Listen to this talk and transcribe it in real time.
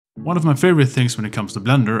One of my favorite things when it comes to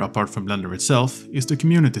Blender, apart from Blender itself, is the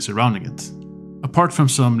community surrounding it. Apart from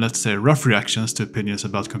some, let's say, rough reactions to opinions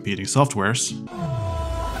about competing softwares,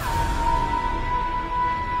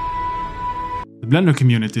 the Blender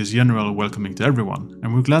community is generally welcoming to everyone,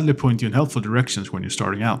 and will gladly point you in helpful directions when you're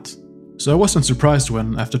starting out. So I wasn't surprised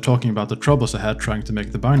when, after talking about the troubles I had trying to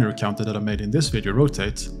make the binary counter that I made in this video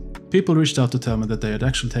rotate, people reached out to tell me that they had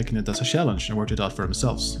actually taken it as a challenge and worked it out for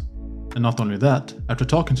themselves. And not only that, after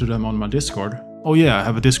talking to them on my Discord, oh yeah, I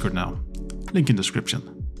have a Discord now, link in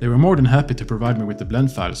description, they were more than happy to provide me with the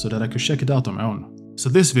blend file so that I could check it out on my own. So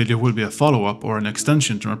this video will be a follow-up or an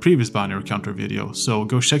extension to my previous binary counter video, so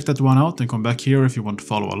go check that one out and come back here if you want to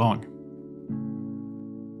follow along.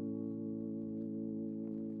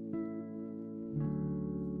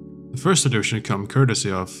 The first solution comes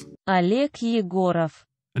courtesy of Олег Егоров,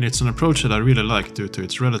 and it's an approach that I really like due to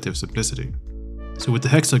its relative simplicity. So with the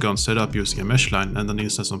hexagon set up using a mesh line and an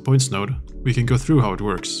instance on points node, we can go through how it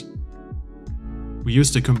works. We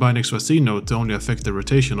use the combined XYZ node to only affect the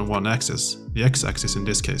rotation on one axis, the x-axis in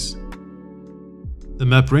this case. The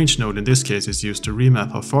map range node in this case is used to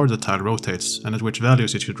remap how far the tile rotates and at which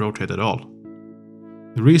values it should rotate at all.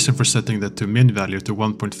 The reason for setting that to min value to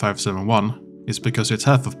 1.571 is because it's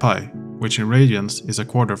half of pi, which in radians is a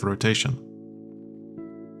quarter of a rotation.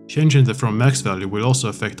 Changing the from max value will also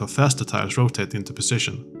affect how fast the tiles rotate into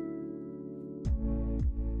position.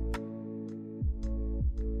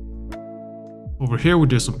 Over here we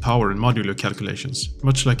do some power and modulo calculations,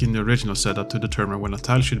 much like in the original setup to determine when a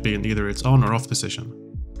tile should be in either its on or off position.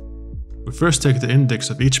 We first take the index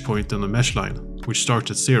of each point on the mesh line, which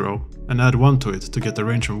starts at 0, and add 1 to it to get the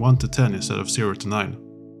range from 1 to 10 instead of 0 to 9.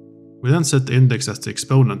 We then set the index as the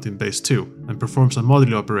exponent in base 2 and perform some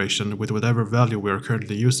modulo operation with whatever value we are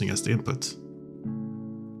currently using as the input.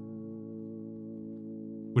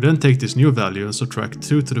 We then take this new value and subtract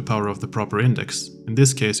 2 to the power of the proper index, in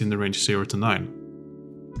this case in the range 0 to 9.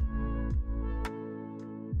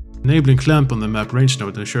 Enabling clamp on the map range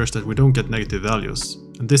node ensures that we don't get negative values,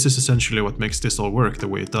 and this is essentially what makes this all work the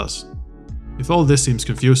way it does. If all this seems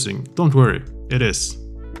confusing, don't worry, it is.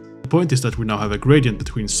 The point is that we now have a gradient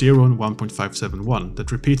between 0 and 1.571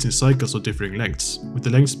 that repeats in cycles of differing lengths, with the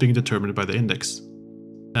lengths being determined by the index.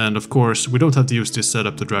 And of course, we don't have to use this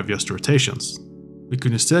setup to drive just rotations. We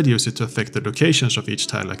could instead use it to affect the locations of each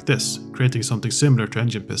tile like this, creating something similar to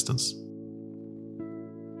engine pistons.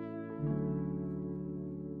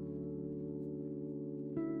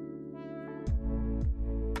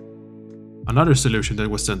 Another solution that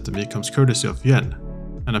was sent to me comes courtesy of Hyen,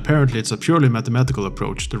 and apparently it's a purely mathematical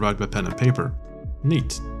approach derived by pen and paper.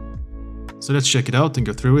 Neat. So let's check it out and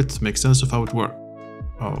go through it to make sense of how it works.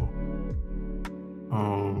 Oh.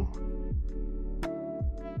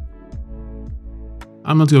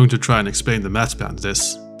 I'm not going to try and explain the maths behind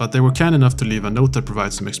this, but they were kind enough to leave a note that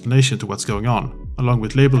provides some explanation to what's going on, along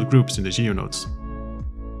with labeled groups in the geonodes.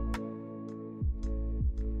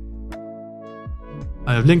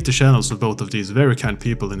 I have linked the channels of both of these very kind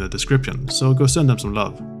people in the description, so go send them some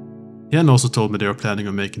love. Hyen also told me they are planning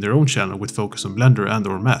on making their own channel with focus on Blender and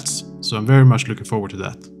or maths, so I'm very much looking forward to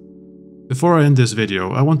that. Before I end this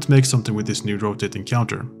video, I want to make something with this new rotating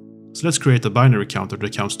counter. So let's create a binary counter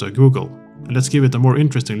that counts to a googol, and let's give it a more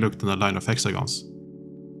interesting look than a line of hexagons.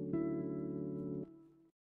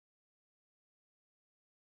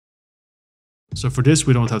 So for this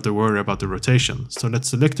we don't have to worry about the rotation, so let's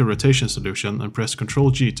select the rotation solution and press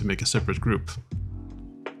Ctrl G to make a separate group.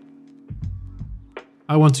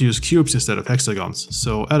 I want to use cubes instead of hexagons,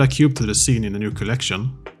 so add a cube to the scene in a new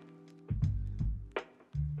collection.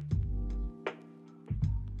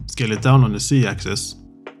 Scale it down on the Z-axis.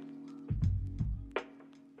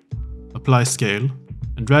 Apply scale,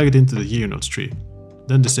 and drag it into the geonodes tree,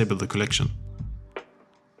 then disable the collection.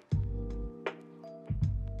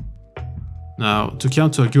 Now, to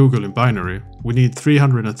count to a googol in binary, we need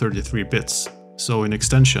 333 bits, so in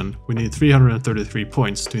extension, we need 333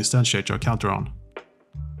 points to instantiate our counter on.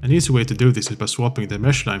 An easy way to do this is by swapping the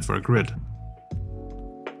mesh line for a grid.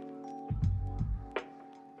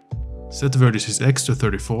 Set vertices x to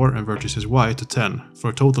 34 and vertices y to 10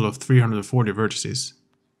 for a total of 340 vertices.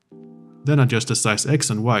 Then adjust the size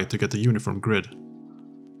x and y to get a uniform grid.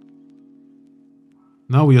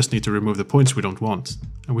 Now we just need to remove the points we don't want,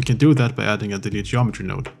 and we can do that by adding a delete geometry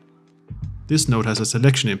node. This node has a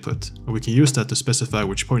selection input, and we can use that to specify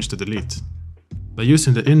which points to delete. By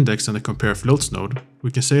using the index and the compare floats node,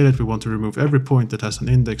 we can say that we want to remove every point that has an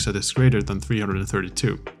index that is greater than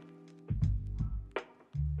 332.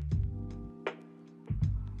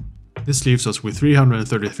 This leaves us with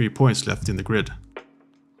 333 points left in the grid.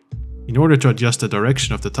 In order to adjust the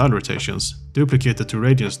direction of the tile rotations, duplicate the 2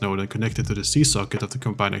 radians node and connect it to the C socket of the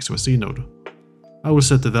Combine XYZ node. I will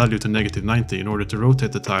set the value to -90 in order to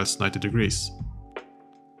rotate the tiles 90 degrees.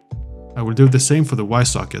 I will do the same for the Y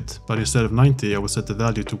socket, but instead of 90 I will set the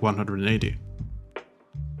value to 180.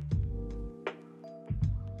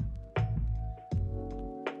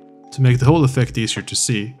 To make the whole effect easier to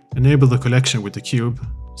see, enable the collection with the cube,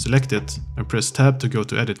 select it, and press Tab to go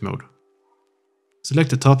to edit mode. Select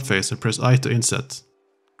the top face and press I to inset,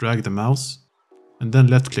 drag the mouse, and then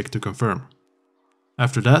left click to confirm.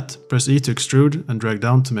 After that, press E to extrude and drag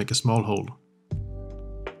down to make a small hole.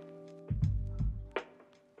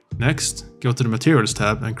 Next, go to the Materials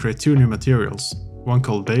tab and create 2 new materials, one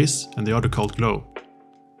called Base and the other called Glow.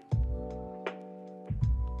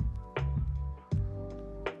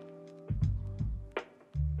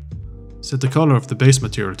 Set the color of the base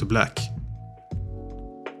material to black.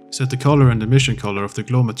 Set the color and emission color of the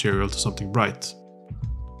glow material to something bright.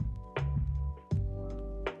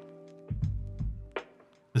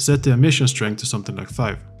 And set the emission strength to something like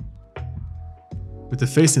 5. With the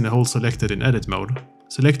face in the hole selected in edit mode,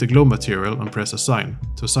 select the glow material and press Assign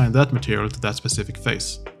to assign that material to that specific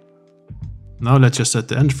face. Now let's just set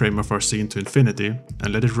the end frame of our scene to infinity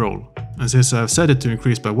and let it roll. And since I have set it to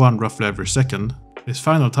increase by 1 roughly every second, this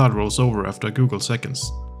final tile rolls over after a googol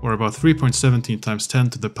seconds, or about 3.17 times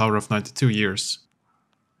 10 to the power of 92 years.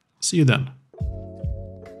 See you then.